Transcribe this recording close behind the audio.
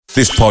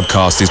This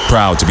podcast is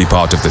proud to be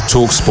part of the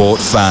TalkSport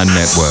Fan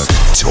Network.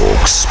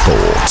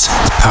 TalkSport.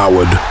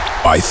 Powered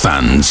by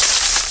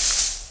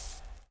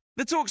fans.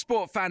 The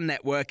TalkSport Fan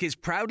Network is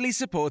proudly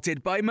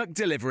supported by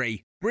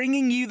McDelivery,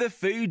 bringing you the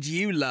food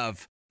you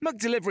love.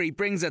 McDelivery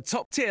brings a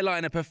top-tier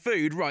lineup of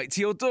food right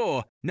to your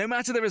door. No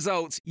matter the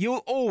result,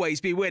 you'll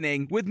always be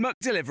winning with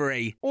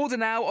McDelivery. Order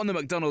now on the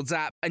McDonald's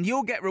app and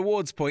you'll get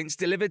rewards points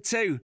delivered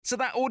too. So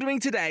that ordering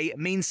today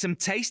means some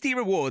tasty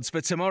rewards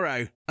for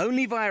tomorrow.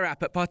 Only via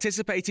app at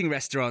participating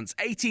restaurants.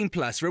 18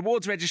 plus.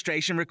 Rewards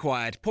registration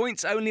required.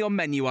 Points only on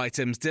menu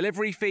items.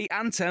 Delivery fee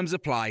and terms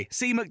apply.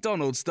 See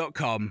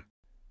mcdonalds.com.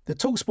 The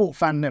TalkSport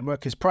Fan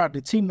Network is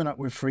proudly teaming up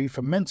with Free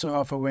for Mental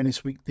Health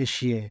Awareness Week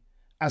this year.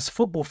 As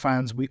football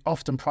fans, we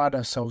often pride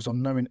ourselves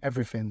on knowing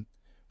everything,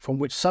 from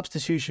which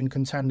substitution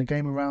can turn the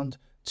game around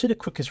to the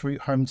quickest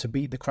route home to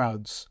beat the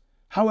crowds.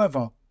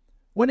 However,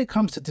 when it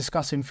comes to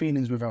discussing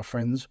feelings with our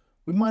friends,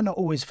 we might not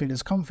always feel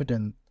as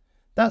confident.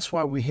 That's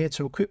why we're here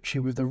to equip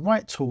you with the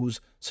right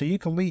tools so you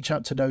can reach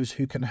out to those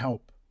who can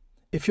help.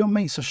 If your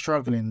mates are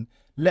struggling,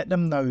 let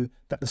them know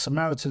that the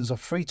Samaritans are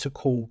free to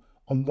call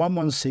on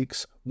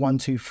 116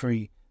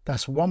 123.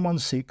 That's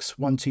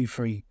 116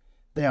 123.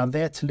 They are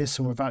there to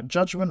listen without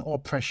judgment or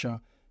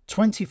pressure,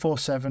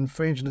 24/7,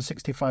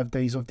 365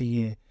 days of the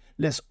year.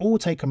 Let's all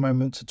take a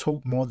moment to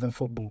talk more than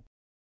football.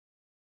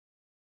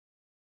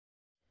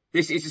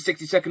 This is the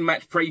 60-second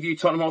match preview.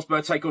 Tottenham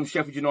Hotspur take on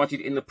Sheffield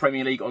United in the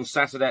Premier League on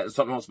Saturday at the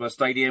Tottenham Hotspur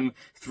Stadium.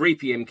 3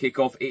 p.m.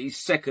 kickoff. It is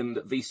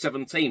 2nd the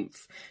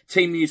 17th.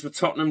 Team news for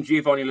Tottenham.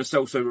 Giovanni Lo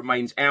Celso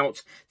remains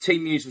out.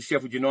 Team news for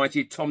Sheffield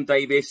United. Tom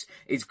Davies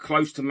is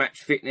close to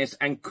match fitness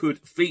and could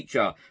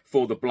feature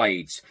for the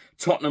Blades.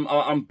 Tottenham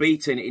are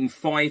unbeaten in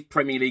 5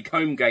 Premier League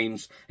home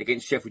games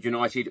against Sheffield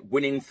United,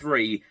 winning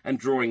 3 and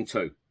drawing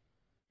 2.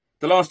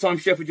 The last time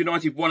Sheffield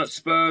United won at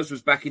Spurs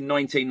was back in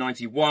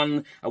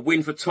 1991. A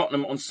win for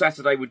Tottenham on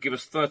Saturday would give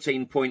us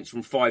 13 points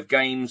from 5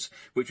 games,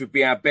 which would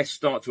be our best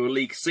start to a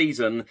league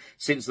season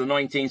since the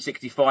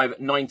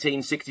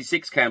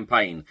 1965-1966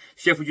 campaign.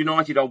 Sheffield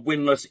United are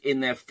winless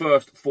in their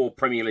first 4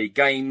 Premier League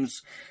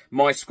games.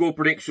 My score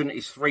prediction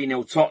is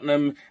 3-0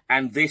 Tottenham,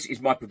 and this is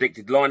my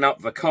predicted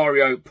lineup.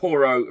 Vicario,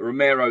 Porro,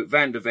 Romero,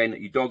 Van der Ven,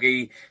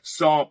 Udogie,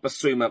 Sarr,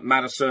 Basuma,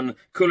 Maddison,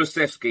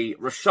 Kulusevski,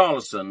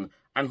 Richarlison,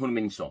 and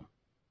Heung-min Son.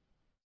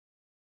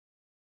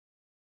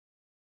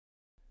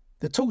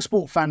 The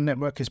TalkSport Fan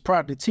Network is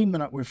proudly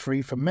teaming up with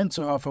Free for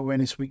Mental Health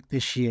Awareness Week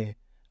this year.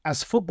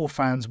 As football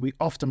fans, we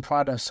often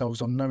pride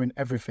ourselves on knowing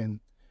everything,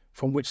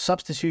 from which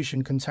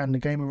substitution can turn the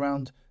game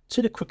around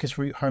to the quickest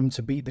route home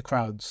to beat the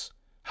crowds.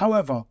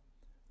 However,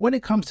 when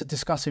it comes to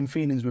discussing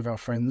feelings with our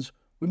friends,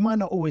 we might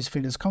not always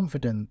feel as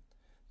confident.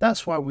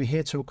 That's why we're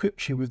here to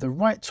equip you with the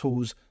right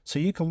tools so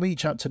you can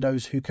reach out to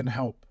those who can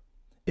help.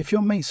 If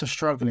your mates are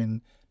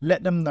struggling,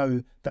 let them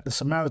know that the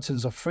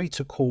Samaritans are free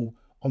to call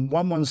on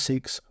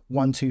 116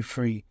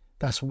 123.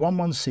 That's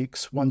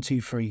 116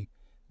 123.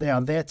 They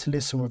are there to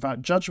listen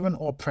without judgment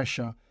or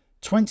pressure,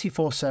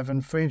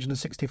 24/7,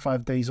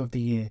 365 days of the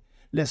year.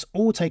 Let's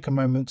all take a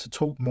moment to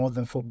talk more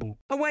than football.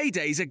 Away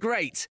days are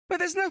great, but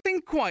there's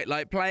nothing quite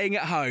like playing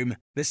at home.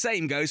 The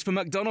same goes for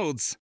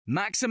McDonald's.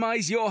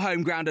 Maximise your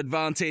home ground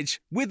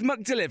advantage with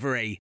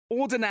McDelivery.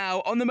 Order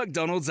now on the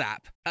McDonald's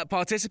app. At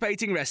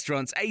participating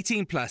restaurants,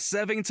 18 plus.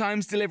 Serving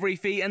times, delivery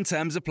fee and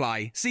terms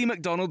apply. See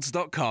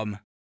mcdonalds.com.